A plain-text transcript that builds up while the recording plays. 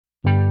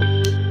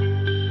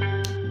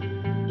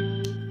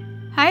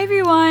Hi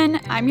everyone,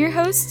 I'm your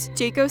host,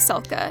 Jaco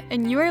Selka,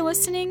 and you are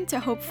listening to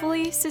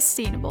Hopefully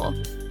Sustainable.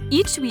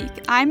 Each week,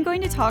 I'm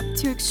going to talk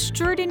to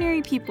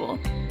extraordinary people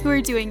who are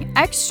doing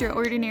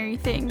extraordinary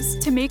things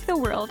to make the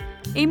world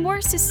a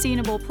more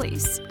sustainable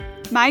place.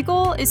 My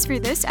goal is for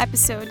this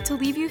episode to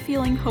leave you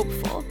feeling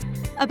hopeful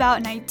about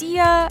an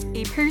idea,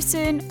 a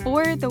person,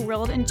 or the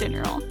world in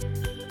general.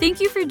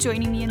 Thank you for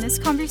joining me in this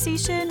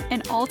conversation,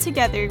 and all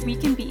together we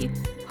can be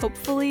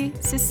hopefully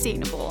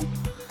sustainable.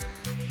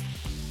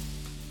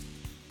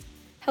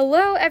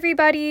 Hello,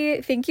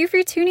 everybody. Thank you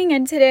for tuning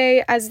in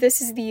today, as this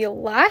is the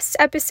last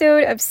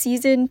episode of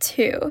Season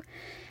 2.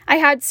 I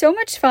had so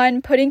much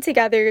fun putting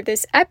together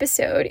this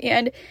episode,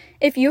 and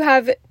if you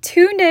have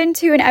tuned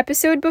into an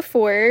episode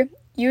before,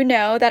 you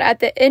know that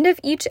at the end of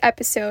each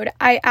episode,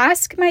 I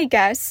ask my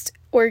guest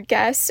or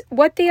guests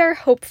what they are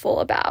hopeful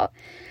about.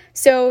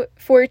 So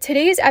for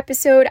today's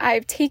episode,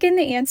 I've taken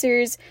the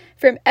answers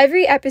from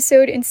every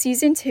episode in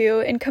Season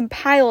 2 and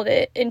compiled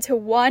it into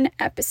one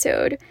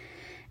episode.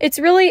 It's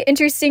really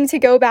interesting to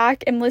go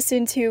back and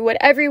listen to what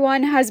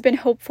everyone has been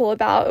hopeful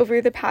about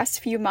over the past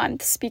few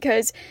months,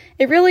 because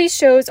it really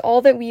shows all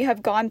that we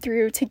have gone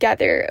through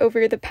together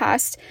over the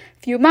past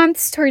few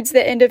months towards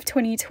the end of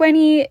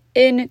 2020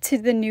 into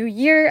the new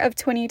year of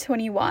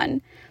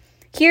 2021.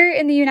 Here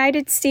in the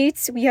United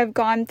States, we have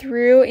gone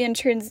through and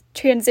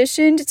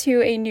transitioned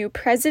to a new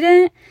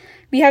president.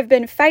 We have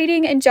been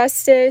fighting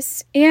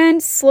injustice,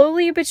 and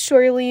slowly but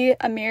surely,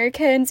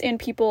 Americans and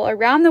people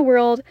around the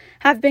world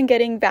have been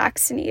getting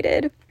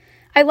vaccinated.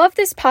 I love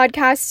this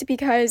podcast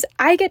because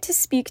I get to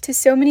speak to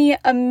so many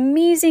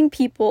amazing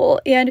people,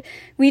 and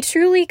we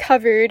truly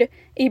covered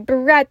a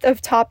breadth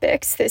of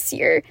topics this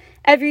year.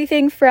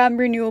 Everything from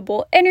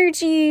renewable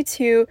energy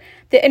to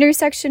the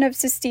intersection of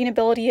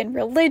sustainability and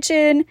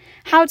religion,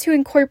 how to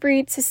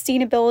incorporate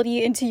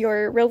sustainability into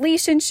your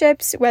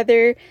relationships,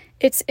 whether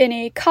it's in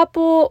a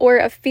couple or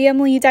a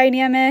family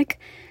dynamic,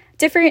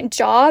 different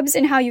jobs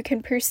and how you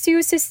can pursue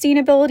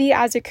sustainability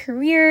as a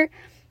career,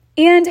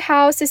 and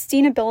how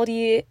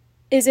sustainability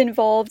is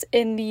involved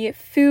in the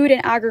food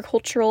and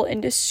agricultural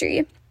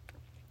industry.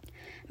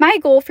 My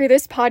goal for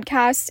this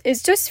podcast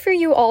is just for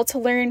you all to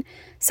learn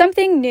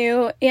something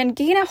new and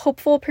gain a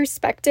hopeful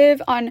perspective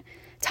on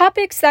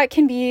topics that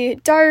can be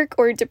dark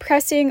or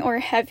depressing or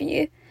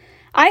heavy.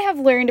 I have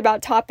learned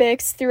about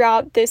topics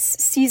throughout this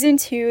season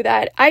 2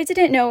 that I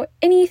didn't know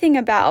anything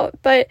about,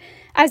 but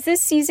as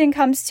this season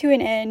comes to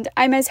an end,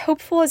 I'm as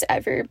hopeful as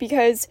ever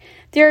because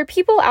there are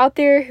people out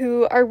there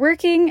who are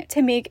working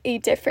to make a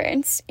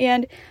difference.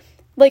 And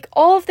like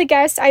all of the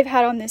guests I've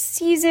had on this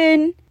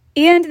season,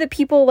 and the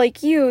people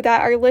like you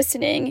that are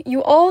listening,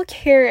 you all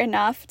care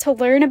enough to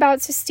learn about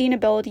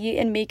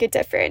sustainability and make a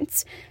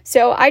difference.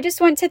 So I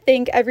just want to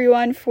thank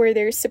everyone for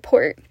their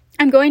support.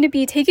 I'm going to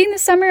be taking the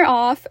summer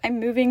off. I'm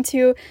moving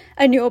to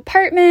a new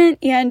apartment,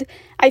 and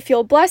I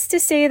feel blessed to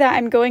say that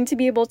I'm going to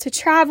be able to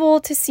travel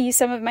to see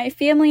some of my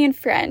family and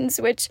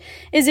friends, which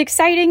is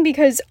exciting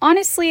because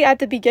honestly, at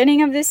the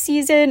beginning of this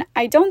season,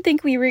 I don't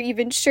think we were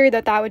even sure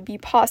that that would be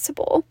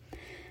possible.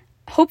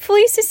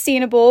 Hopefully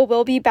Sustainable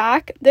will be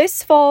back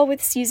this fall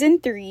with Season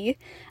 3.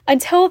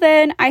 Until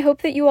then, I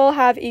hope that you all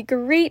have a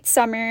great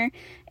summer.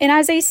 And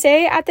as I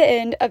say at the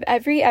end of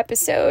every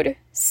episode,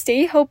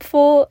 stay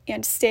hopeful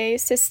and stay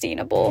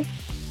sustainable.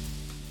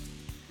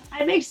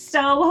 I'm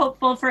so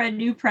hopeful for a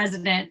new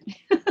president.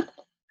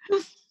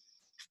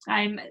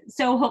 I'm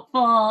so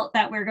hopeful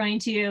that we're going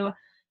to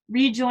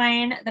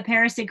rejoin the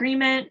Paris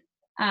Agreement.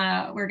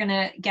 We're going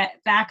to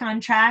get back on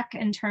track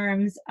in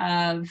terms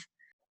of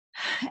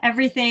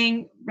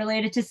everything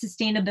related to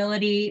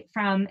sustainability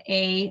from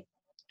a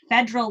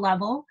federal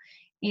level.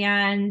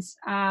 And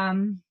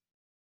I'm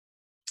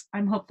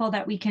hopeful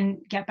that we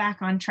can get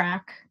back on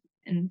track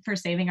and for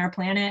saving our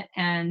planet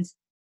and,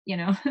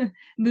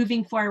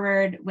 moving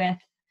forward with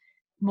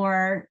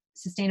more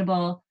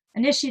sustainable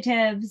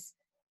initiatives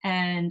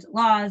and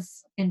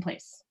laws in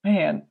place.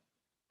 Man,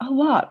 a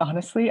lot,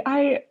 honestly.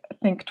 I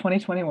think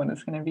 2021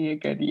 is going to be a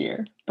good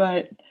year,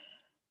 but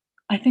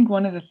I think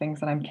one of the things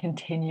that I'm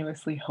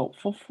continuously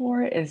hopeful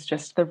for is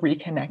just the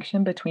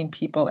reconnection between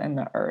people and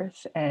the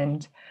earth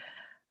and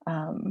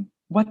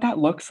what that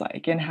looks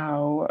like and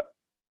how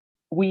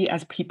we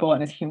as people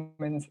and as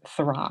humans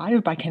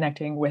thrive by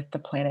connecting with the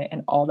planet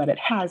and all that it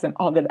has and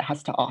all that it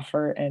has to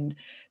offer. And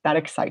that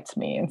excites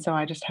me. And so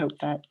I just hope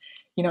that,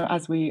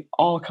 as we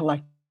all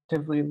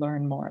collectively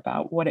learn more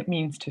about what it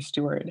means to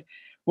steward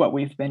what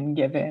we've been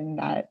given,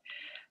 that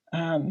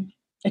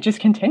it just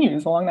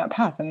continues along that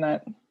path and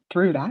that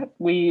through that,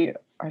 we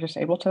are just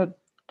able to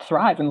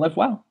thrive and live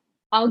well.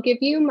 I'll give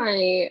you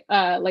my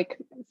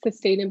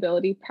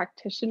sustainability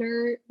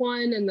practitioner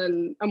one and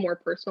then a more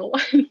personal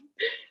one.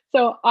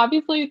 So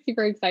obviously it's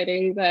super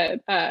exciting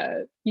that,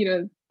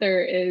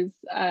 there is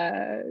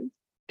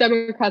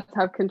Democrats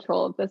have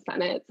control of the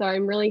Senate. So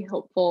I'm really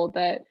hopeful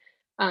that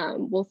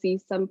we'll see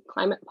some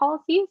climate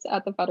policies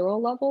at the federal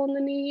level in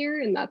the new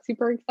year. And that's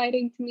super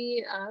exciting to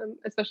me,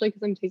 especially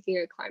because I'm taking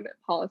a climate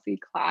policy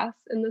class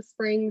in the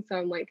spring. So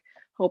I'm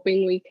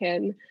hoping we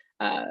can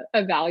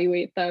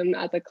evaluate them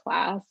as a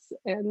class.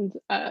 And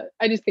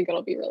I just think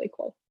it'll be really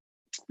cool.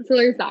 So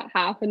there's that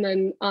half. And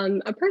then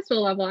on a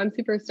personal level, I'm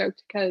super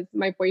stoked because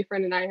my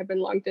boyfriend and I have been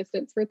long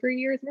distance for 3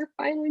 years. We're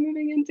finally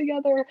moving in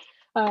together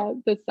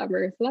this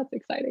summer. So that's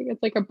exciting.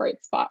 It's like a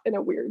bright spot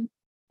in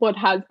what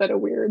has been a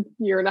weird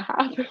year and a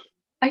half.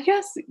 I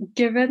guess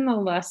given the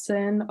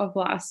lesson of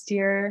last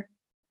year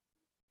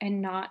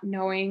and not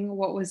knowing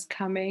what was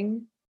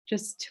coming,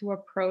 just to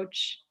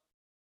approach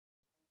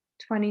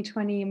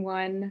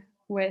 2021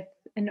 with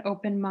an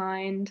open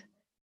mind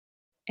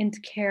and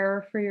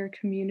care for your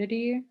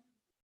community.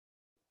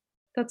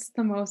 That's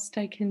the most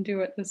I can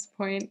do at this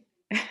point.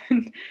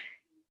 And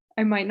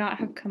I might not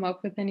have come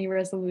up with any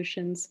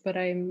resolutions, but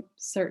I'm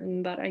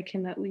certain that I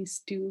can at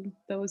least do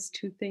those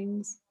two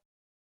things.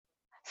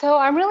 So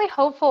I'm really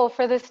hopeful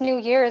for this new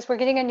year as we're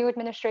getting a new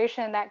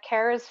administration that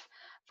cares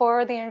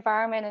for the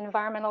environment and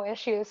environmental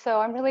issues.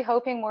 So I'm really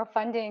hoping more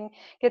funding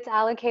gets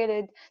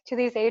allocated to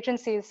these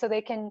agencies so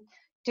they can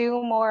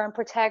do more and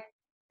protect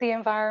the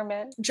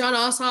environment. Jon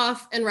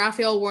Ossoff and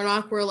Raphael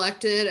Warnock were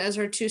elected as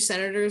our two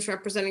senators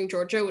representing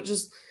Georgia, which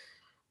is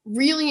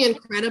really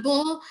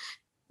incredible.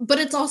 But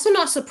it's also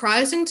not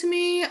surprising to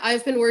me.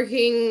 I've been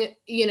working,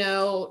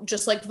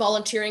 just like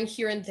volunteering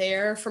here and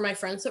there for my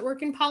friends that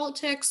work in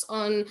politics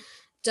on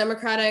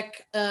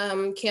Democratic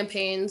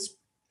campaigns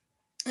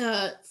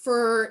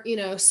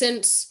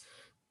since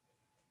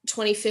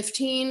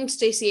 2015.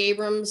 Stacey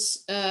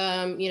Abrams,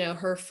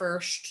 her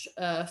first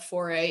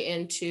foray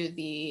into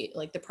the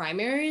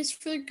primaries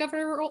for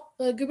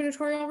the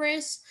gubernatorial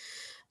race.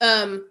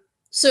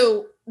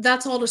 So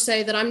that's all to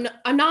say that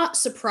I'm not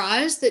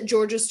surprised that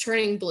Georgia's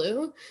turning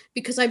blue,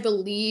 because I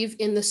believe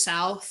in the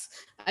South.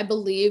 I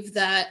believe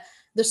that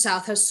the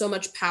South has so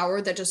much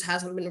power that just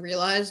hasn't been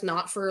realized,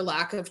 not for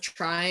lack of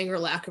trying or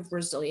lack of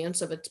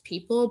resilience of its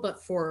people,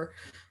 but for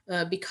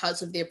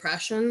because of the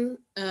oppression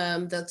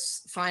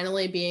that's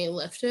finally being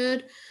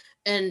lifted.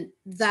 And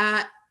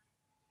that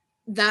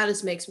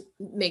makes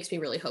me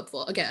really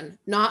hopeful. Again,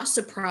 not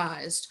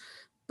surprised,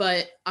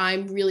 but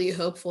I'm really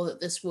hopeful that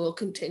this will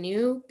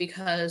continue,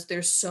 because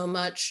there's so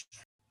much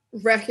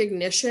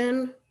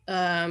recognition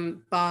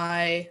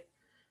by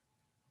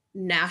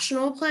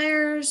national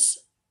players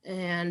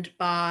and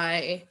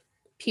by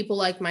people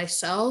like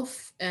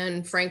myself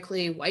and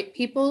frankly white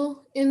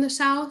people in the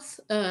South,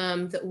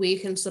 that we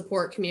can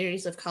support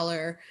communities of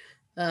color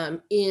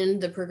in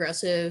the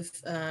progressive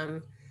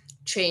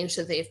change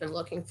that they've been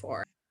looking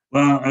for.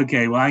 Well,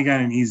 okay. Well, I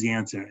got an easy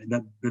answer.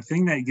 The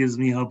thing that gives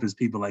me hope is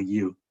people like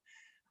you.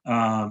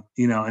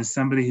 As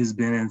somebody who's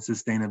been in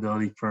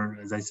sustainability for,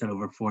 as I said,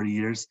 over 40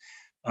 years,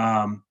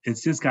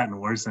 it's just gotten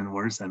worse and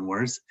worse and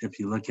worse if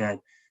you look at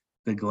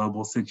the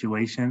global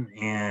situation.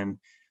 And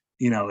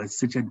it's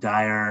such a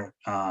dire,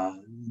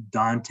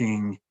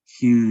 daunting,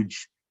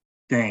 huge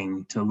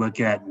thing to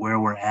look at where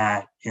we're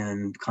at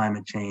in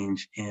climate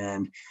change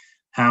and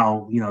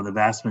how, the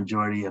vast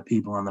majority of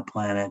people on the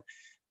planet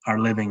are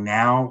living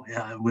now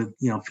with,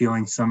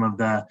 feeling some of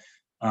the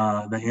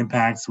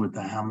impacts with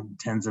how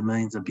tens of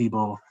millions of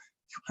people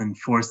and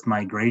forced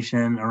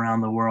migration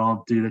around the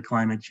world due to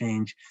climate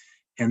change.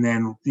 And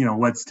then,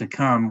 what's to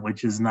come,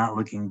 which is not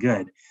looking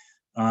good.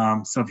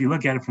 So if you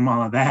look at it from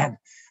all of that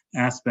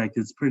aspect,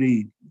 it's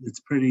pretty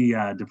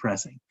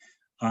depressing.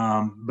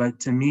 But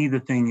to me, the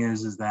thing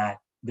is that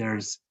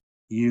there's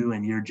you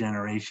and your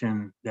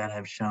generation that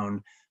have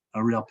shown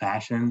a real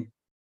passion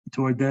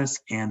toward this,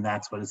 and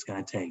that's what it's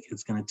going to take.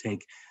 It's going to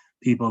take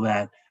people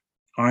that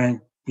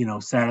aren't,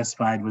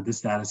 satisfied with the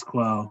status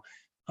quo,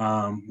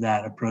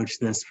 that approach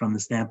this from the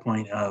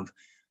standpoint of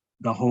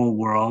the whole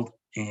world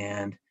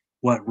and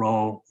what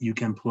role you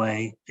can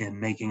play in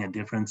making a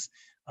difference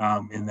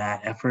in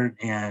that effort.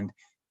 And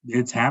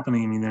it's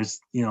happening. I mean, there's,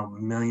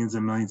 millions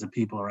and millions of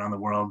people around the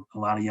world, a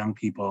lot of young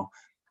people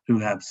who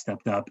have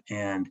stepped up,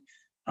 and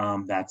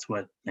that's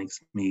what makes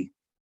me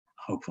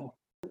hopeful.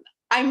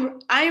 I'm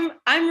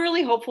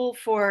really hopeful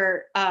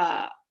for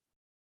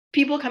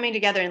people coming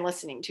together and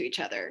listening to each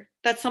other.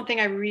 That's something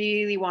I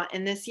really want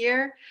in this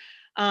year.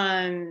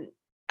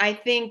 I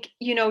think,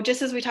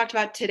 just as we talked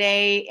about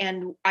today,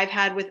 and I've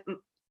had with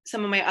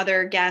some of my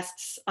other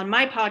guests on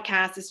my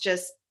podcast, is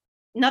just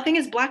nothing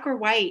is black or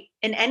white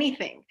in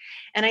anything.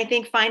 And I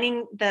think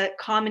finding the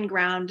common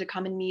ground, a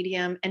common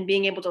medium, and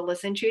being able to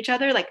listen to each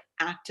other, like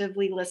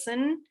actively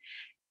listen,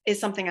 is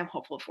something I'm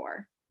hopeful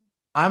for.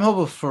 I'm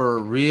hopeful for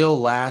real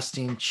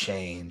lasting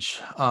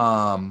change.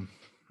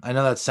 I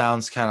know that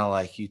sounds kind of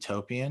like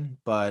utopian,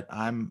 but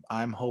I'm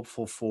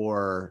hopeful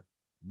for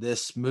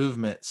this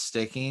movement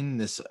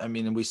sticking.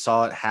 We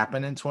saw it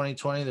happen in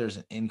 2020. There's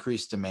an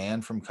increased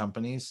demand from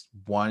companies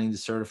wanting to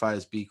certify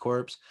as B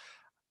Corps.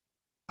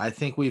 I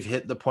think we've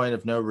hit the point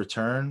of no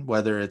return,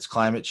 whether it's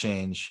climate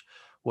change,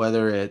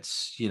 whether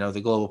it's,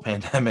 the global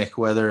pandemic,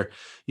 whether,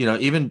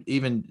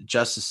 even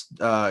justice,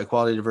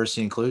 equality,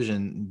 diversity,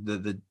 inclusion,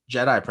 the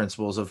JEDI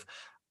principles of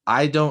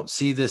I don't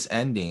see this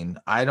ending.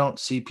 I don't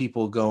see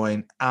people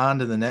going on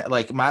to the next.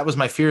 Like that was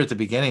my fear at the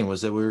beginning,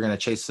 was that we were going to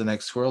chase the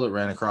next squirrel that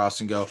ran across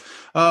and go,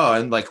 oh,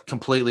 and like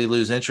completely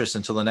lose interest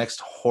until the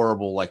next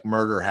horrible like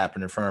murder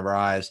happened in front of our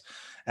eyes.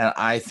 And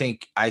I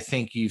think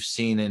you've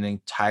seen an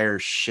entire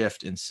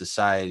shift in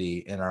society,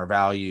 in our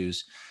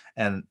values.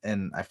 And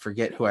I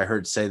forget who I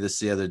heard say this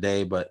the other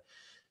day, but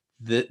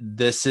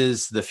this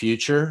is the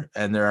future,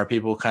 and there are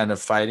people kind of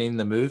fighting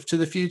the move to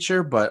the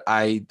future. But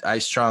I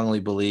strongly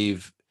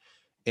believe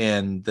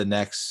in the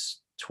next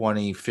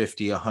 20,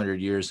 50,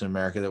 100 years in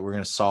America that we're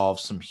going to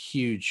solve some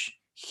huge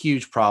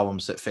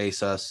problems that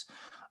face us.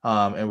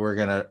 And we're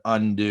going to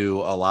undo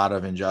a lot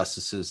of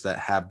injustices that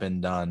have been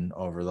done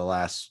over the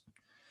last,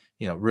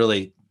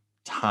 really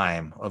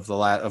time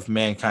of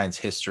mankind's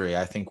history.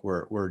 I think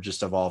we're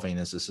just evolving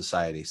as a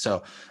society.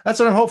 So that's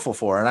what I'm hopeful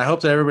for. And I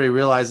hope that everybody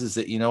realizes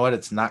that,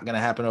 it's not going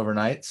to happen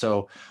overnight.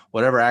 So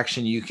whatever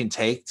action you can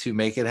take to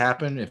make it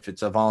happen, if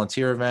it's a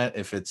volunteer event,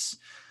 if it's,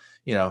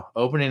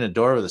 opening a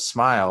door with a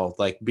smile,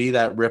 like be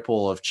that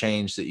ripple of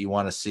change that you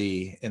want to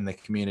see in the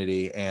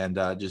community, and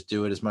just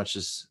do it as much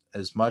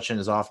and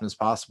as often as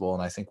possible.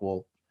 And I think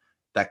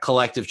that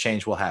collective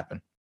change will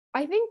happen.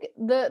 I think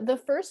the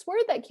first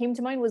word that came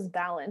to mind was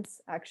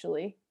balance,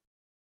 actually.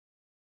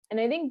 And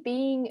I think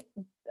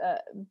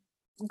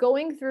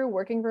going through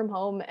working from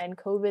home and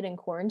COVID and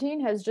quarantine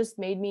has just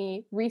made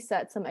me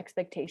reset some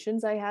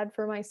expectations I had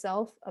for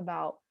myself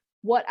about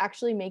what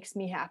actually makes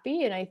me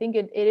happy. And I think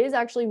it is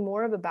actually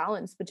more of a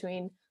balance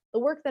between the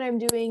work that I'm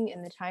doing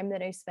and the time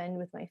that I spend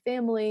with my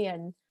family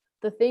and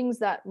the things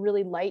that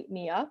really light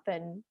me up,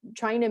 and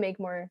trying to make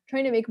more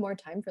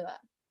time for that.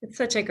 It's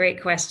such a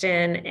great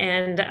question.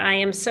 And I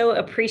am so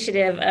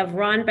appreciative of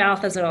Ron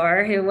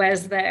Balthazar, who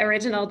was the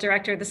original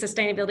director of the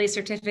Sustainability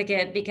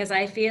Certificate, because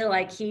I feel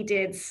like he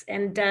did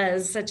and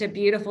does such a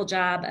beautiful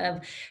job of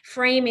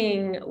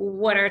framing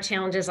what our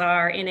challenges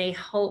are in a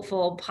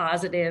hopeful,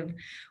 positive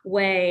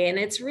way. And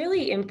it's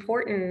really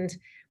important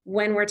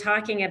when we're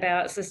talking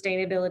about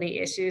sustainability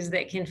issues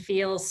that can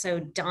feel so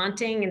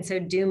daunting and so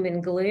doom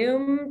and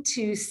gloom,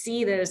 to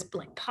see those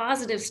like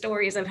positive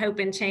stories of hope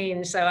and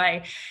change. So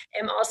I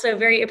am also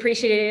very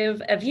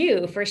appreciative of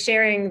you for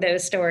sharing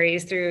those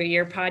stories through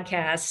your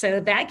podcast. So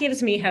that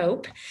gives me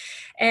hope.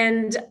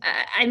 And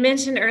I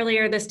mentioned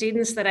earlier, the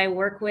students that I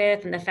work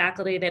with and the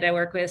faculty that I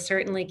work with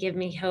certainly give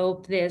me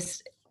hope.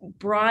 This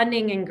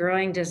broadening and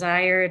growing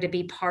desire to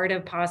be part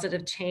of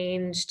positive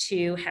change,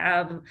 to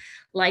have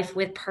life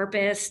with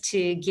purpose,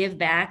 to give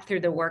back through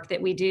the work that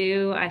we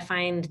do. I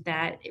find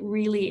that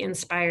really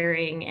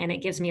inspiring, and it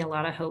gives me a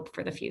lot of hope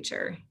for the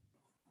future.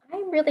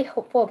 I'm really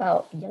hopeful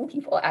about young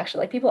people,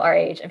 actually, like people our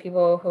age and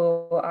people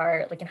who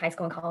are like in high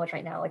school and college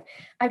right now. Like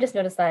I've just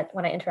noticed that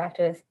when I interact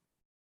with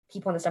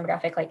people in this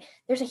demographic, like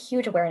there's a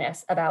huge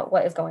awareness about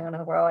what is going on in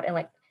the world, and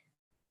like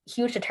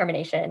huge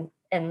determination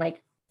and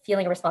like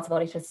feeling a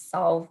responsibility to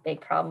solve big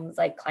problems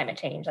like climate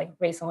change, like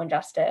racial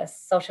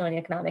injustice, social and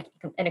economic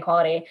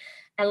inequality.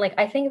 And like,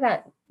 I think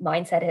that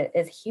mindset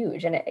is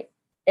huge. And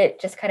it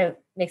just kind of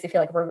makes me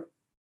feel like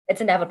it's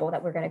inevitable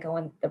that we're going to go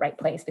in the right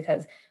place,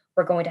 because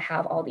we're going to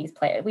have all these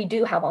players. We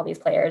do have all these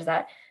players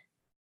that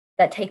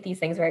take these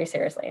things very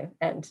seriously.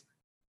 And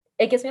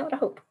it gives me a lot of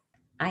hope.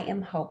 I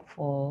am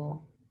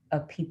hopeful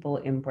of people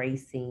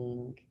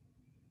embracing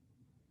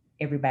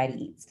everybody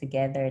eats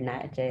together,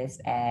 not just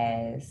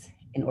as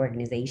an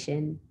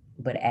organization,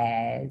 but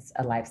as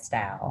a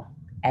lifestyle,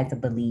 as a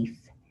belief,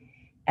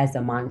 as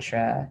a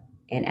mantra,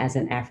 and as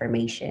an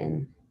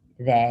affirmation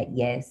that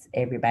yes,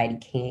 everybody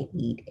can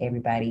eat,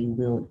 everybody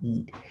will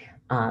eat,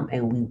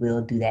 and we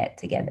will do that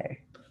together.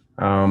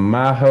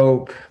 My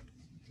hope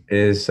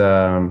is,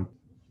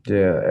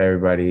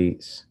 everybody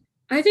eats.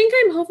 I think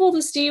I'm hopeful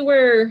to see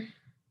where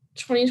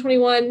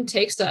 2021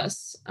 takes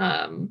us.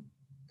 I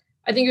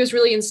think it was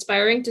really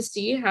inspiring to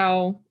see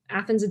how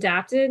Athens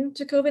adapted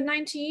to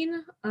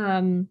COVID-19.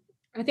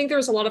 I think there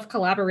was a lot of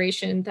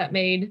collaboration that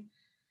made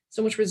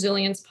so much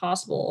resilience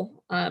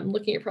possible.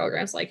 Looking at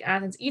programs like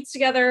Athens Eats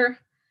Together,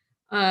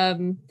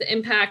 the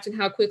impact and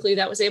how quickly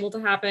that was able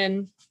to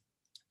happen.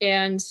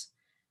 And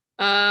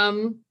I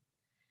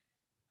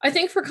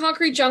think for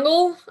Concrete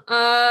Jungle,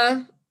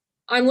 I'm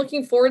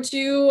looking forward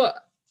to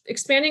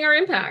expanding our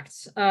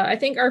impact. I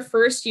think our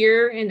first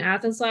year in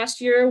Athens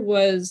last year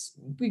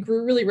we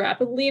grew really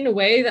rapidly in a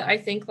way that I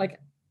think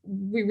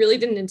we really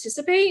didn't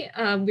anticipate.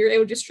 We were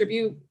able to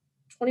distribute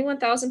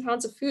 21,000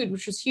 pounds of food,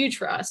 which was huge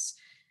for us.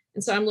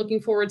 And so I'm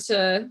looking forward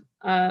to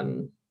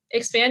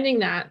expanding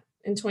that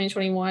in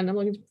 2021. I'm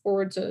looking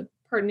forward to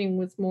partnering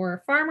with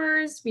more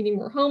farmers, meeting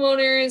more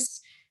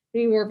homeowners,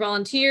 meeting more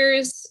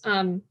volunteers,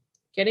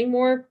 getting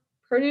more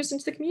produce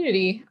into the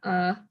community.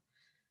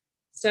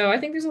 So I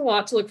think there's a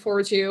lot to look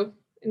forward to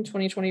in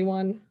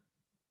 2021.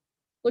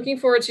 Looking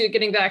forward to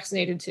getting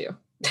vaccinated too.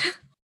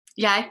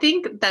 Yeah, I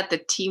think that the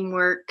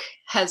teamwork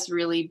has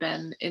really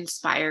been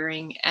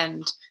inspiring.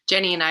 And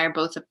Jenny and I are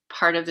both a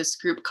part of this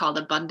group called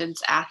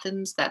Abundance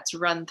Athens that's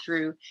run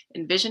through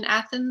Envision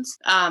Athens.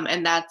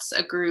 And that's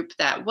a group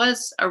that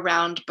was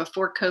around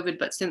before COVID,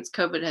 but since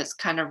COVID has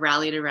kind of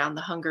rallied around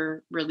the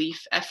hunger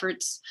relief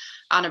efforts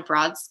on a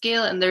broad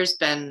scale. And there's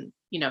been,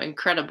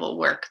 incredible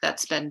work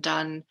that's been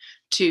done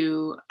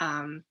to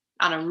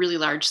on a really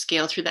large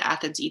scale through the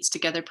Athens Eats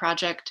Together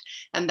project.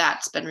 And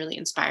that's been really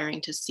inspiring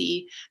to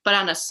see. But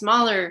on a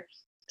smaller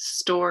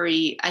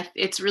story,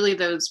 it's really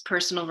those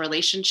personal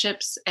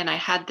relationships. And I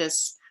had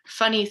this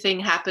funny thing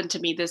happen to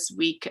me this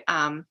week,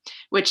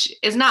 which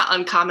is not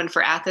uncommon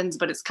for Athens,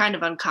 but it's kind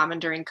of uncommon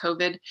during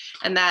COVID.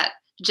 And that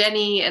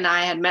Jenny and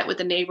I had met with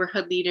the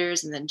neighborhood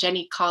leaders, and then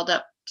Jenny called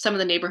up some of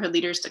the neighborhood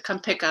leaders to come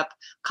pick up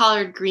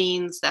collard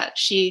greens that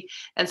she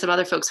and some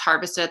other folks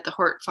harvested at the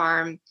Hort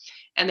Farm.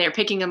 And they're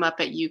picking them up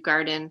at U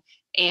Garden.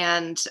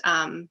 And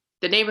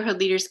the neighborhood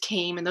leaders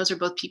came, and those are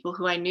both people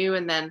who I knew.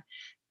 And then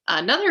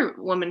another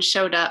woman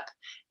showed up,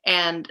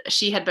 and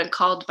she had been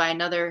called by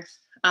another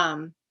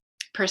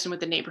person with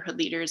the neighborhood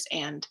leaders.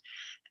 And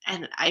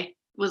I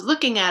was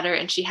looking at her,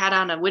 and she had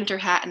on a winter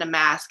hat and a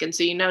mask. And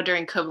so,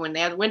 during COVID, when they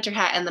have the winter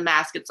hat and the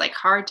mask, it's like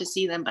hard to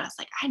see them. But I was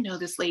like, I know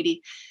this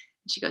lady.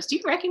 And she goes, do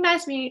you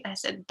recognize me? I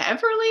said,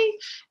 Beverly.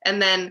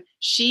 And then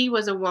she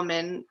was a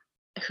woman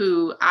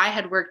who I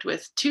had worked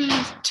with two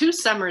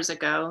summers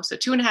ago, so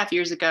 2.5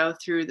 years ago,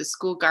 through the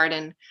school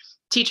garden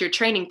teacher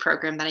training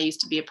program that I used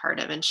to be a part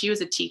of. And she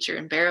was a teacher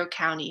in Barrow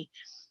County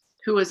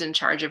who was in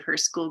charge of her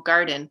school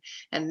garden.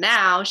 And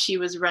now she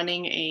was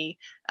running a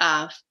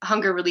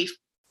hunger relief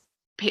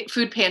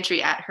food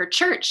pantry at her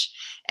church.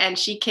 And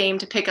she came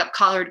to pick up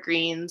collard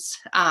greens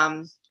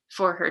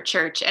for her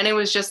church. And it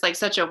was just like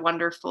such a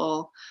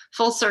wonderful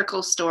full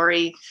circle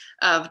story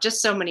of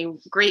just so many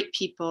great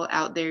people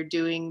out there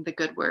doing the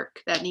good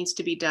work that needs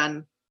to be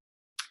done.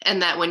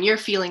 And that when you're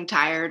feeling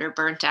tired or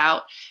burnt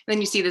out, and then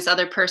you see this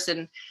other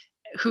person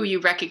who you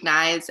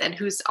recognize and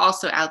who's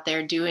also out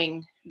there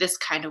doing this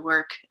kind of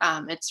work,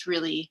 it's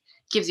really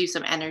gives you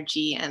some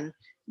energy and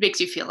makes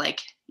you feel like,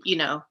 you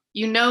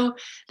know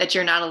that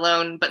you're not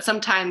alone, but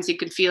sometimes you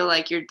can feel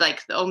like you're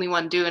like the only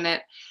one doing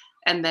it.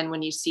 And then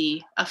when you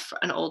see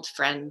an old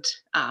friend,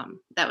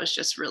 that was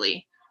just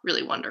really,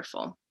 really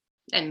wonderful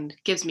and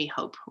gives me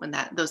hope when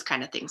those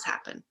kind of things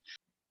happen.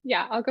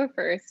 Yeah, I'll go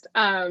first.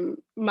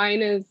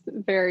 Mine is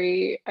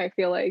very, I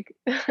feel like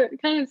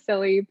kind of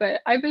silly, but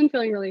I've been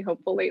feeling really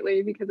hopeful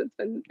lately because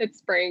it's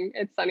spring,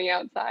 it's sunny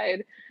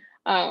outside.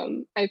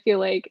 I feel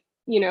like,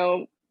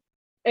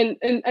 and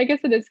I guess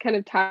it is kind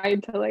of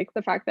tied to like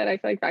the fact that I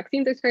feel like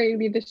vaccines are starting to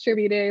be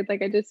distributed.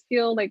 Like I just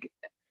feel like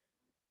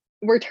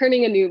we're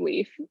turning a new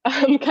leaf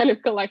kind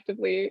of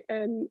collectively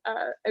in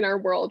our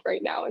world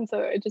right now. And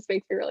so it just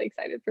makes me really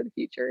excited for the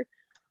future.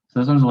 So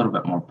this one's a little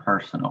bit more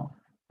personal,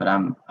 but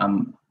I'm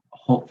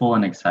hopeful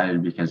and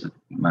excited because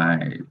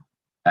my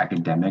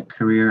academic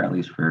career, at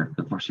least for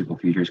the foreseeable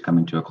future, is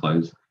coming to a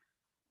close,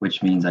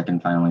 which means I can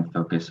finally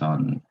focus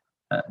on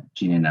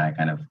Gina and I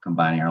kind of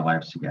combining our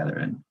lives together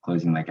and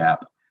closing the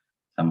gap. So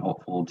I'm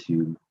hopeful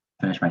to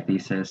finish my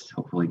thesis,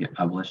 hopefully get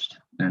published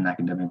in an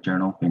academic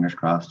journal, fingers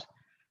crossed.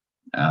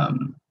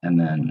 And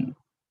then,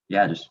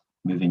 just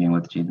moving in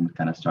with Gina and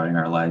kind of starting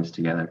our lives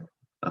together.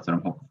 That's what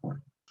I'm hoping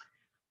for.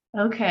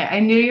 Okay, I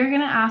knew you were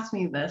going to ask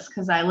me this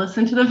because I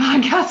listen to the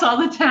podcast all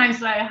the time,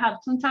 so I have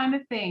some time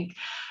to think.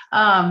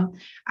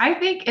 I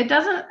think it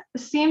doesn't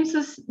seem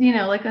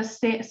like a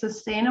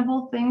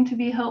sustainable thing to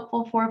be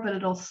hopeful for, but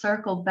it'll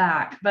circle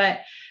back. But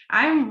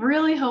I'm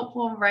really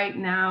hopeful right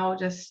now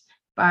just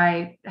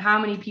by how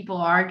many people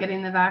are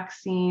getting the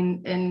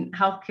vaccine in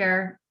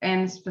healthcare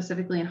and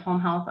specifically in home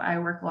health. I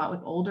work a lot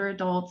with older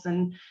adults,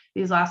 and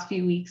these last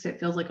few weeks, it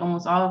feels like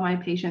almost all of my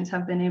patients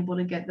have been able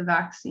to get the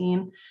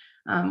vaccine.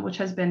 Which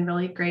has been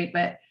really great.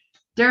 But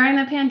during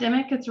the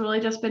pandemic, it's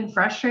really just been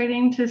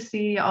frustrating to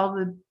see all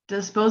the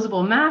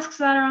disposable masks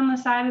that are on the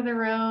side of the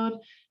road.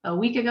 A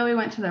week ago, we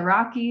went to the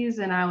Rockies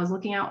and I was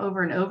looking out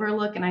over an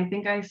overlook, and I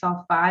think I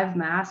saw 5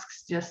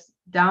 masks just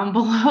down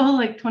below,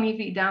 like 20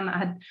 feet down, that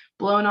had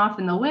blown off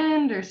in the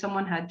wind or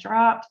someone had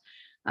dropped.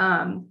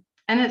 And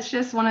it's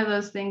just one of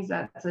those things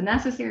that's a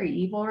necessary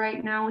evil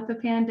right now with the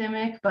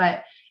pandemic,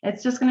 but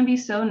it's just going to be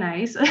so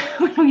nice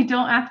when we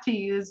don't have to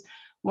use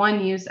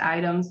one-use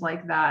items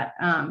like that.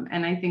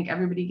 And I think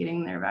everybody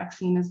getting their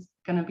vaccine is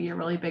going to be a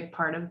really big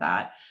part of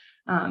that.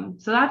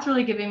 So that's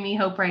really giving me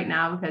hope right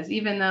now, because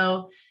even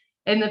though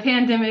in the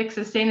pandemic,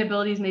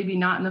 sustainability is maybe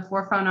not in the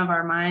forefront of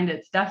our mind,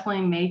 it's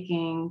definitely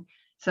making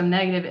some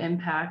negative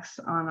impacts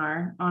on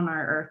our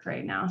earth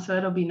right now. So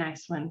it'll be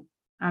nice when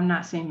I'm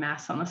not seeing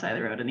masks on the side of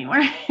the road anymore.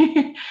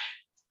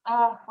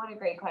 Oh, what a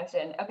great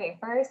question. Okay,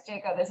 first,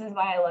 Jacob, this is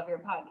why I love your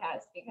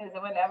podcast, because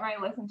whenever I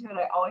listen to it,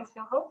 I always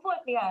feel hopeful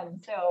at the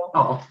end. So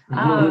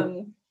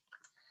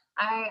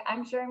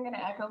I'm sure I'm going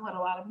to echo what a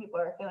lot of people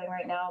are feeling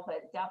right now,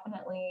 but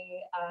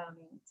definitely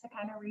to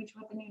kind of reach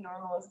what the new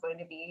normal is going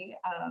to be.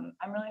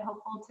 I'm really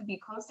hopeful to be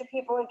close to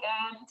people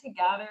again, to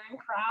gather in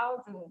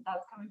crowds, and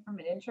that's coming from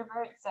an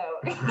introvert. So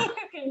you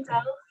can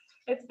tell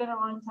it's been a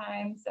long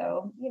time.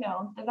 So,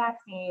 the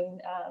vaccine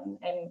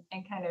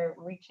and kind of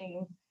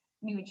reaching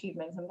new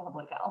achievements in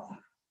public health.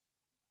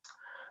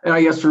 And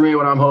I guess for me,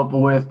 what I'm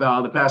hopeful with,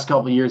 the past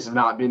couple of years have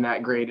not been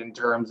that great in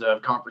terms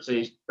of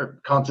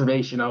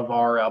conservation of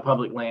our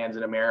public lands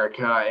in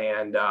America,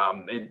 and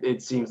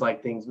it seems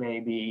like things may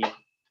be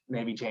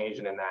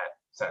changing in that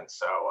sense.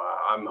 So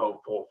I'm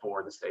hopeful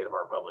for the state of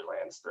our public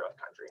lands throughout the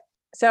country.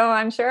 So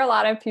I'm sure a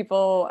lot of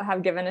people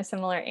have given a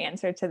similar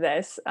answer to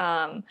this,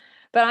 but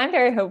I'm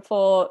very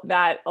hopeful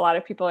that a lot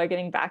of people are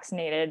getting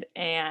vaccinated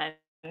and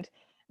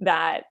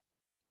that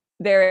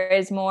there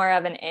is more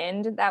of an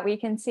end that we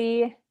can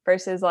see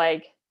versus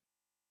like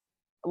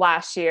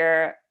last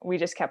year, we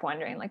just kept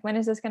wondering, like, when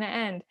is this going to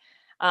end?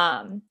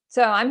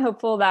 So I'm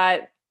hopeful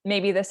that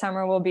maybe the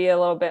summer will be a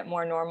little bit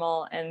more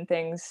normal and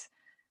things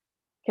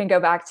can go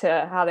back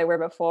to how they were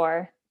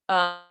before.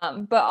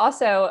 But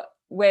also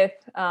with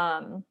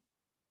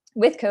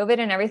COVID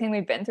and everything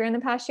we've been through in the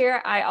past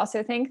year, I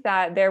also think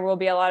that there will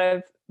be a lot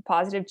of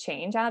positive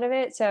change out of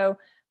it. So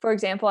for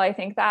example, I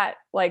think that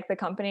like the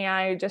company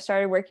I just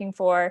started working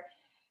for,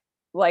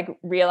 like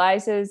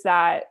realizes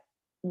that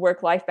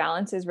work-life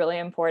balance is really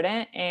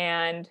important,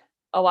 and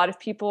a lot of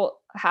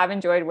people have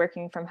enjoyed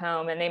working from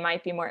home and they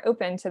might be more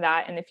open to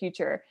that in the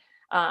future.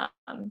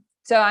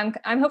 So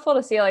I'm hopeful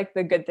to see like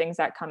the good things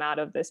that come out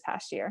of this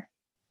past year.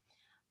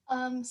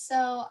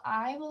 So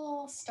I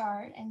will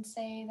start and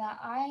say that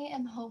I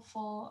am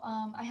hopeful.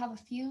 I have a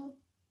few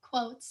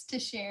quotes to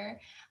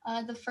share.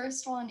 The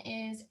first one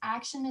is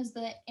 "Action is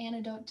the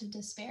antidote to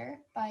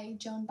despair" by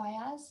Joan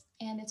Baez,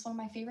 and it's one of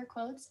my favorite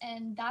quotes,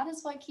 and that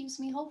is what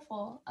keeps me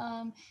hopeful.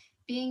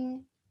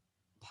 Being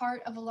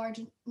part of a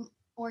large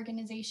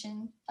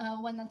organization,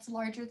 one that's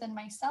larger than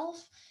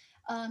myself,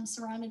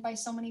 surrounded by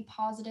so many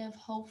positive,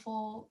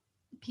 hopeful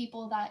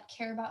people that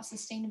care about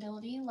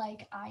sustainability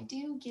like I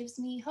do, gives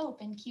me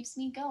hope and keeps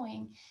me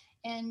going.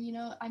 And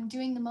I'm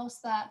doing the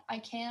most that I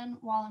can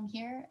while I'm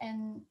here,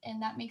 and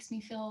that makes me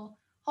feel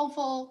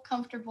hopeful,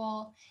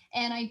 comfortable.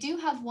 And I do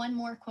have one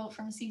more quote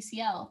from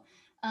CCL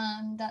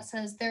that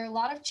says, "There are a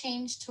lot of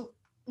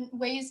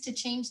ways to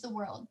change the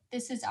world.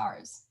 This is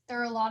ours. There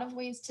are a lot of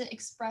ways to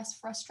express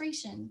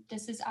frustration.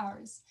 This is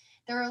ours.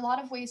 There are a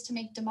lot of ways to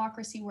make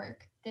democracy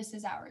work. This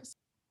is ours."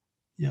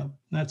 Yeah,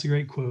 that's a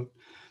great quote.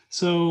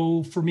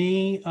 So for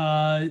me,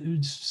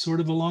 sort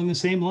of along the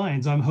same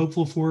lines, I'm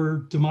hopeful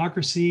for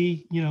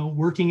democracy,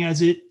 working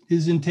as it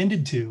is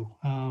intended to.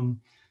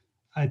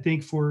 I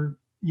think for,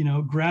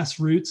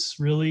 grassroots,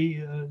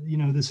 really,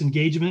 this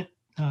engagement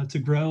to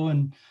grow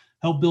and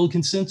help build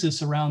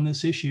consensus around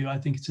this issue. I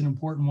think it's an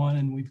important one,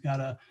 and we've got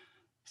to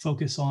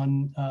focus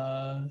on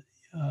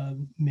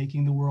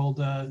making the world,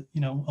 a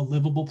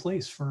livable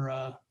place for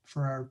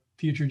our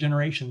future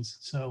generations.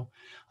 So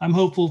I'm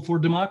hopeful for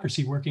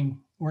democracy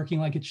working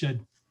like it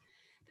should.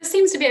 This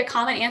seems to be a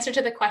common answer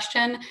to the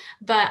question,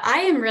 but I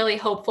am really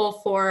hopeful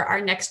for our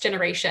next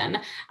generation.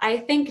 I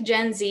think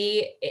Gen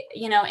Z,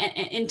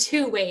 in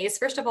two ways.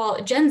 First of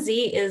all, Gen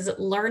Z is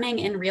learning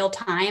in real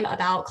time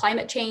about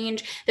climate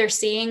change. They're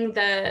seeing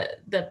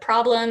the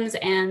problems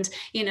and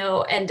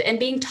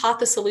being taught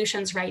the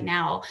solutions right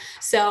now.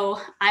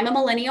 So I'm a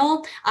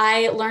millennial.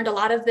 I learned a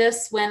lot of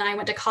this when I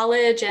went to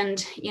college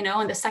and,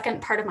 in the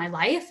second part of my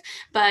life.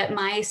 But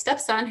my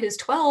stepson, who's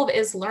 12,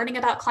 is learning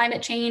about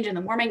climate change and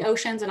the warming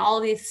oceans and all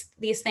of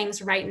these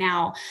things right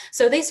now.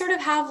 So they sort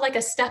of have like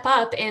a step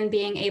up in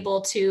being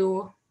able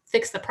to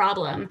fix the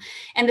problem.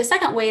 And the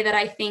second way that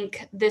I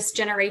think this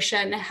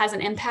generation has an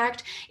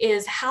impact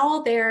is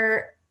how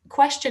they're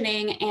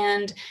questioning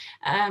and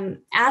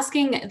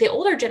asking the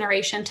older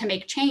generation to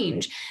make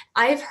change.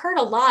 I've heard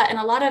a lot, and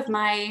a lot of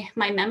my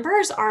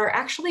members are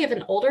actually of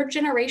an older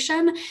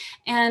generation.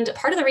 And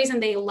part of the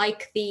reason they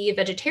like the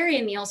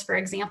vegetarian meals, for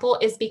example,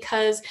 is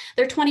because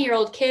their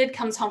 20-year-old kid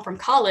comes home from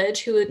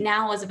college who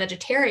now is a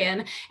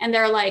vegetarian, and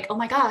they're like, "Oh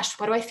my gosh,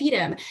 what do I feed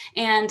him?"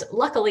 And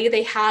luckily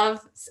they have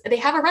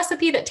a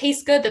recipe that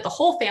tastes good that the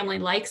whole family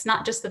likes,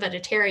 not just the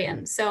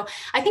vegetarian. So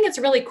I think it's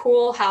really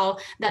cool how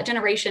that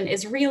generation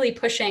is really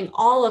pushing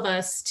all of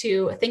us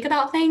to think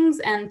about things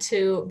and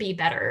to be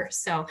better.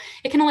 So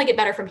it can only get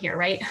better from here,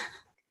 right?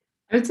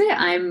 I would say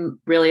I'm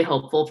really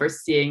hopeful for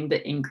seeing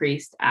the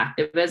increased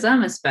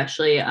activism,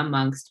 especially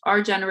amongst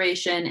our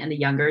generation and the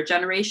younger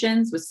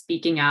generations, with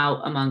speaking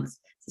out amongst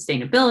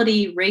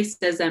sustainability,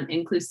 racism,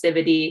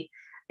 inclusivity.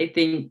 I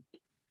think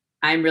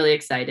I'm really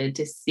excited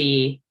to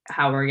see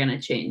how we're going to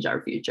change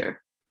our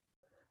future.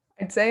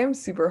 I'd say I'm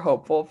super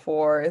hopeful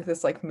for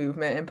this like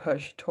movement and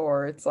push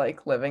towards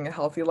like living a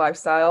healthy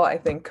lifestyle. I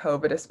think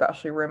COVID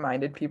especially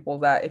reminded people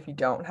that if you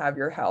don't have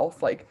your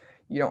health, like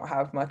you don't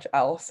have much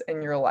else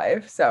in your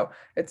life. So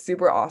it's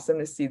super awesome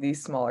to see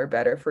these smaller,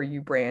 better for you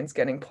brands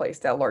getting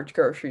placed at large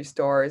grocery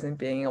stores and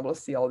being able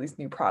to see all these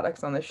new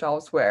products on the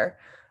shelves where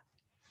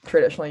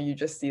traditionally you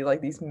just see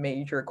like these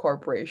major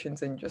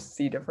corporations and just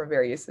see different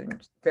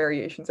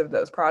variations of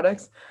those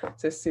products.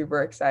 So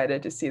super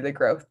excited to see the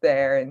growth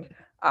there and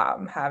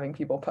having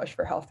people push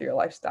for healthier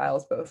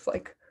lifestyles, both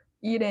like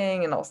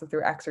eating and also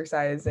through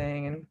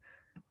exercising. And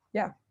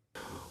yeah.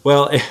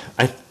 Well,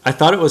 I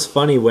thought it was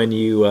funny when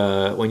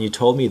you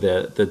told me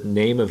the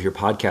name of your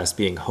podcast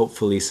being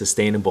Hopefully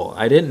Sustainable.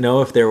 I didn't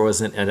know if there was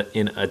an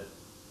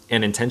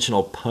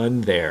intentional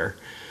pun there,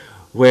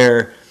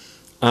 where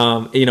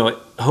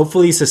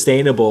hopefully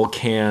sustainable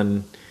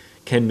can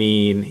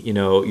mean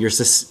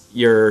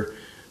you're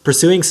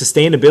pursuing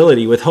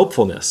sustainability with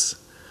hopefulness,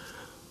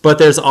 but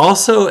there's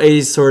also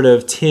a sort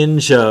of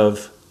tinge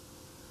of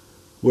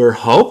we're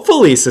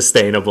hopefully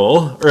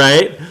sustainable,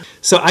 right?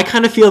 So I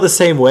kind of feel the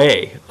same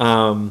way,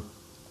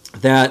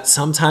 that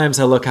sometimes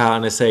I look out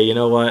and I say, you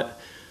know what,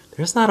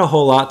 there's not a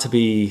whole lot to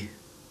be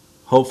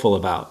hopeful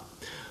about.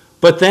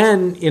 But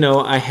then,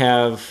 I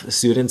have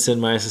students in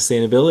my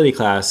sustainability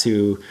class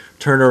who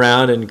turn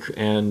around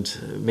and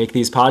make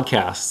these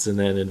podcasts and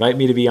then invite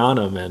me to be on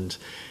them.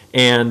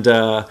 And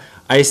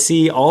I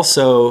see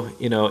also,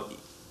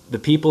 the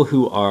people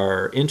who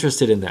are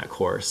interested in that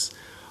course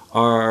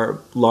are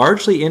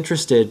largely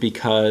interested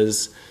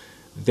because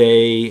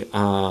they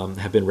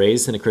have been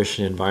raised in a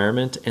Christian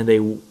environment, and they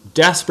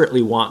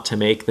desperately want to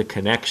make the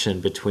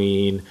connection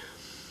between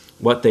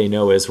what they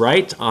know is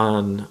right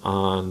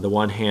on the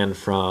one hand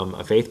from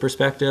a faith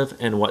perspective,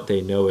 and what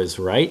they know is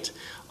right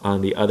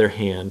on the other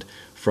hand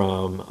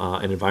from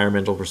an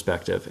environmental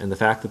perspective. And the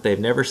fact that they've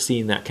never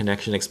seen that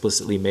connection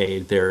explicitly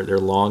made, they're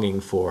longing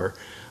for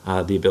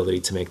the ability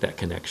to make that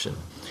connection.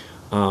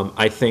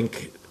 I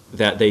think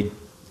that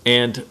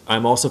and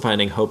I'm also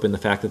finding hope in the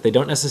fact that they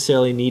don't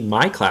necessarily need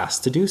my class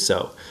to do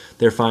so.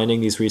 They're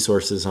finding these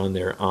resources on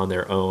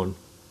their own.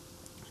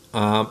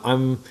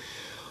 I'm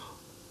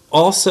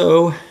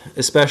also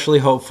especially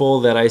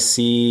hopeful that I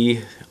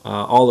see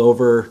all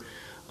over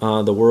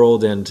the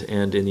world and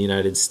in the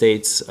United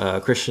States,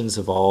 Christians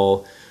of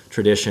all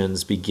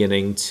traditions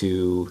beginning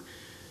to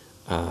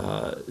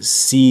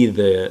see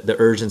the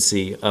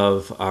urgency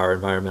of our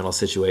environmental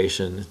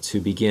situation,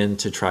 to begin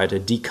to try to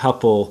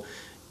decouple,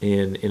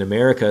 in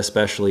America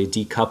especially,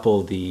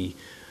 decouple the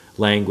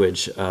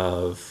language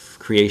of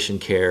creation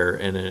care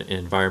and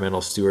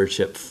environmental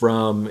stewardship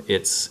from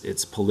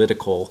its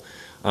political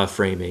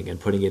framing,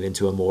 and putting it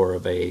into a more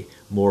of a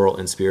moral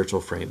and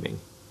spiritual framing.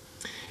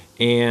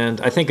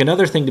 And I think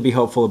another thing to be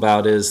hopeful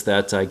about is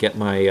that I get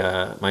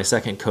my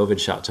second COVID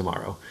shot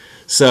tomorrow.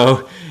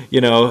 So,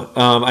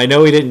 I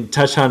know we didn't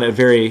touch on it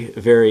very,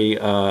 very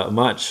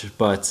much,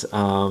 but,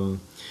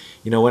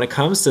 when it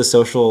comes to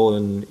social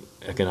and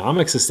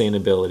economic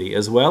sustainability,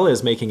 as well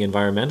as making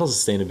environmental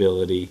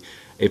sustainability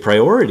a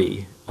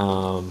priority,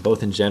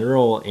 both in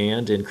general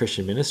and in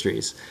Christian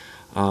ministries,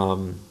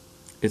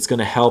 it's going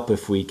to help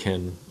if we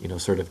can,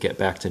 sort of get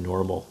back to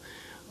normal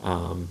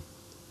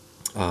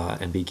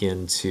and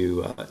begin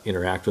to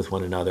interact with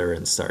one another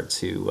and start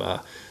to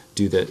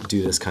do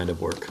this kind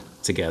of work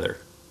together.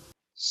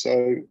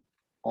 So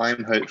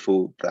I'm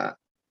hopeful that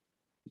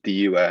the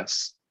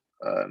US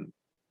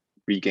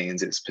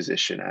regains its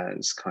position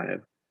as kind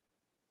of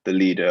the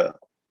leader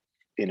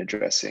in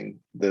addressing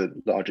the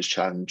largest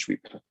challenge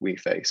we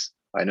face.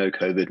 I know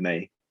COVID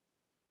may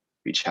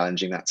be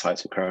challenging that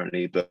title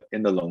currently, but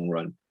in the long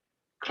run,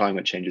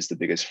 climate change is the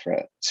biggest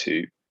threat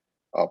to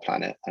our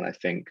planet. And I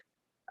think,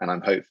 and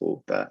I'm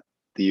hopeful that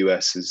the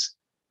US is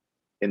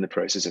in the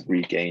process of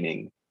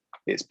regaining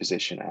its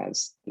position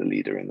as the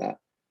leader in that.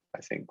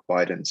 I think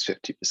Biden's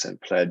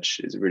 50%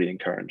 pledge is really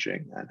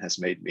encouraging and has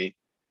made me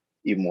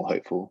even more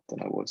hopeful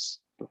than I was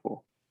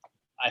before.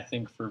 I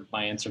think for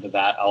my answer to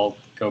that, I'll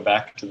go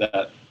back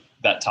to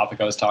that topic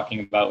I was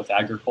talking about with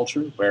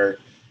agriculture, where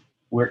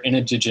we're in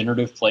a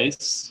degenerative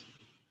place.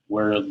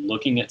 We're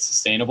looking at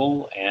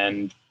sustainable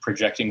and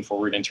projecting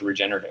forward into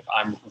regenerative.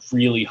 I'm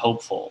really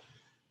hopeful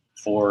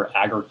for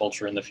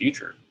agriculture in the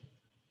future.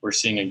 We're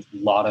seeing a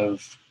lot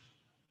of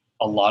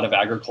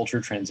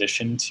agriculture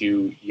transition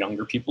to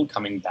younger people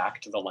coming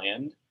back to the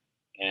land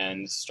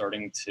and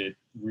starting to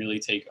really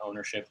take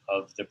ownership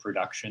of the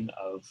production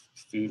of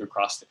food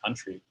across the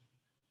country.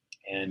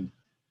 And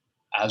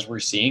as we're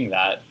seeing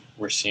that,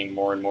 we're seeing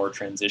more and more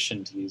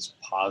transition to these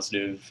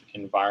positive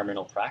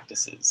environmental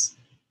practices.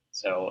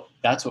 So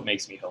that's what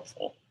makes me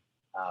hopeful.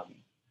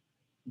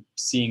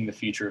 Seeing the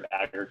future of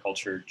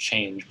agriculture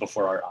change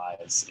before our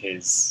eyes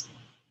is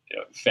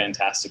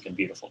fantastic and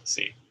beautiful to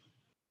see.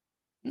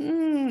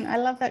 I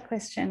love that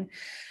question.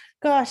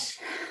 Gosh,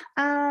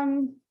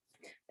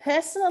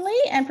 personally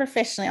and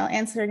professionally, I'll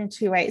answer it in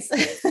two ways.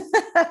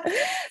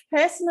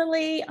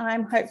 Personally,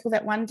 I'm hopeful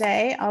that one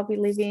day I'll be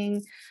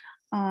living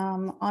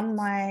on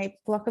my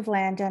block of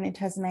land down in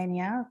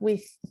Tasmania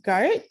with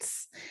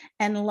goats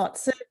and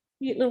lots of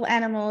cute little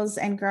animals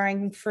and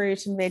growing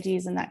fruit and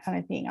veggies and that kind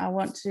of thing.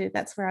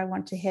 That's where I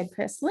want to head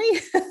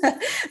personally,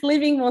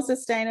 living more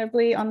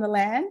sustainably on the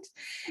land.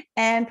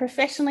 And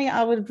professionally,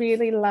 I would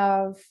really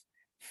love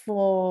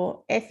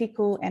for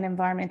ethical and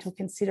environmental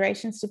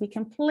considerations to be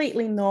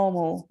completely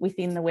normal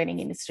within the wedding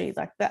industry.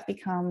 Like that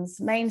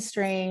becomes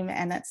mainstream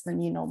and that's the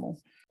new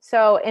normal.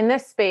 So in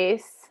this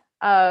space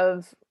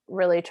of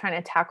really trying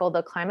to tackle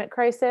the climate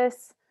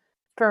crisis,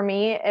 for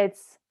me,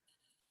 it's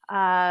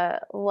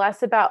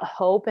less about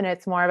hope and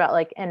it's more about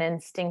like an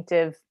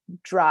instinctive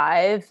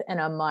drive and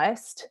a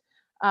must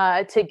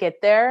to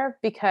get there,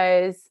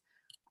 because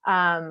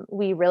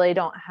we really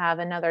don't have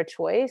another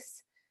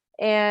choice.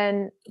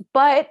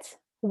 But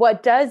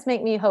what does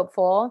make me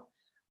hopeful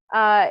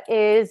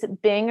is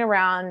being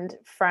around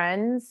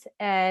friends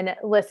and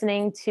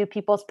listening to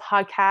people's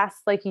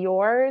podcasts like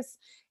yours.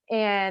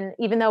 And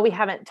even though we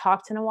haven't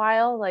talked in a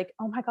while, like,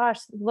 oh my gosh,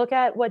 look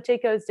at what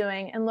Jaco's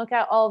doing, and look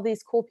at all of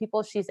these cool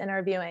people she's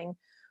interviewing,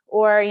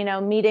 or, you know,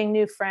 meeting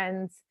new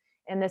friends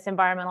in this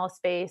environmental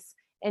space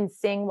and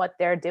seeing what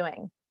they're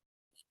doing.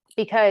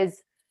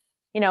 Because,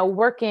 you know,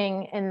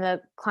 working in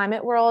the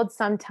climate world,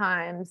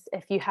 sometimes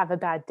if you have a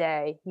bad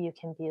day, you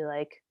can be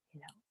like,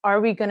 you know,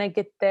 are we going to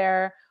get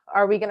there?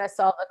 Are we going to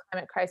solve the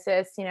climate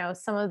crisis? You know,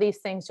 some of these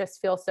things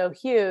just feel so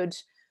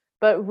huge,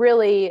 but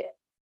really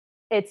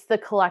it's the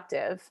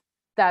collective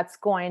that's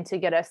going to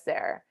get us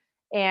there.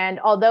 And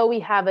although we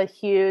have a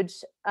huge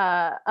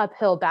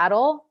uphill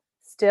battle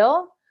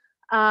still,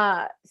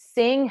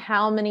 seeing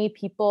how many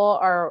people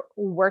are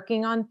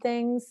working on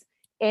things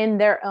in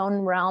their own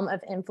realm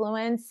of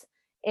influence,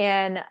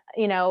 and,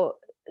 you know,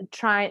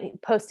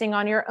 posting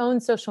on your own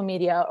social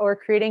media, or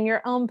creating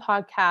your own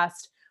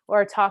podcast,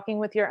 or talking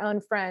with your own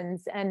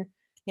friends, and,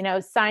 you know,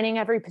 signing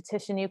every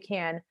petition you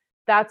can.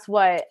 That's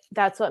what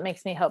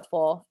makes me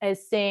hopeful,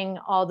 is seeing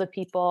all the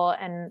people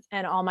and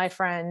all my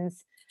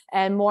friends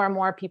and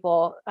more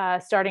people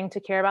starting to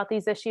care about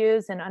these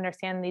issues and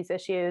understand these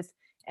issues,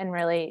 and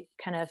really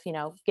kind of, you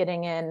know,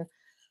 getting in.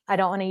 I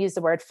don't want to use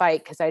the word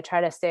fight, because I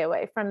try to stay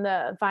away from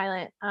the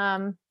violent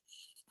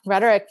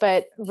rhetoric,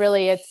 but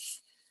really it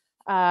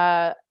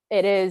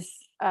is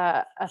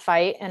a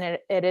fight, and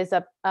it is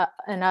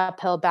an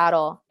uphill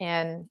battle,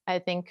 and I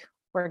think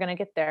we're going to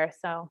get there.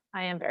 So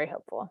I am very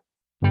hopeful.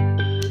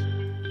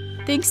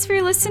 Thanks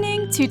for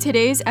listening to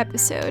today's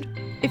episode.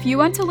 If you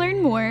want to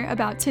learn more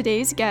about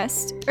today's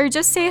guest, or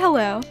just say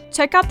hello,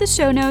 check out the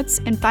show notes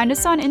and find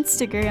us on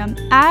Instagram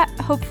at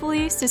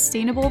Hopefully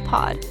Sustainable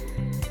Pod.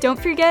 Don't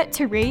forget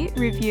to rate,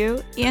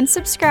 review, and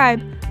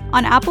subscribe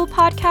on Apple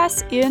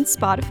Podcasts and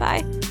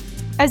Spotify.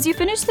 As you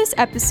finish this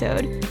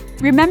episode,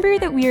 remember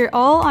that we are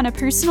all on a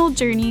personal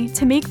journey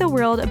to make the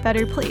world a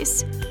better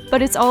place,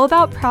 but it's all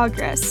about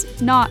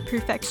progress, not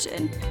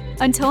perfection.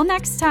 Until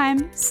next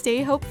time,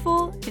 stay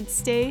hopeful and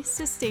stay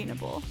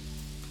sustainable.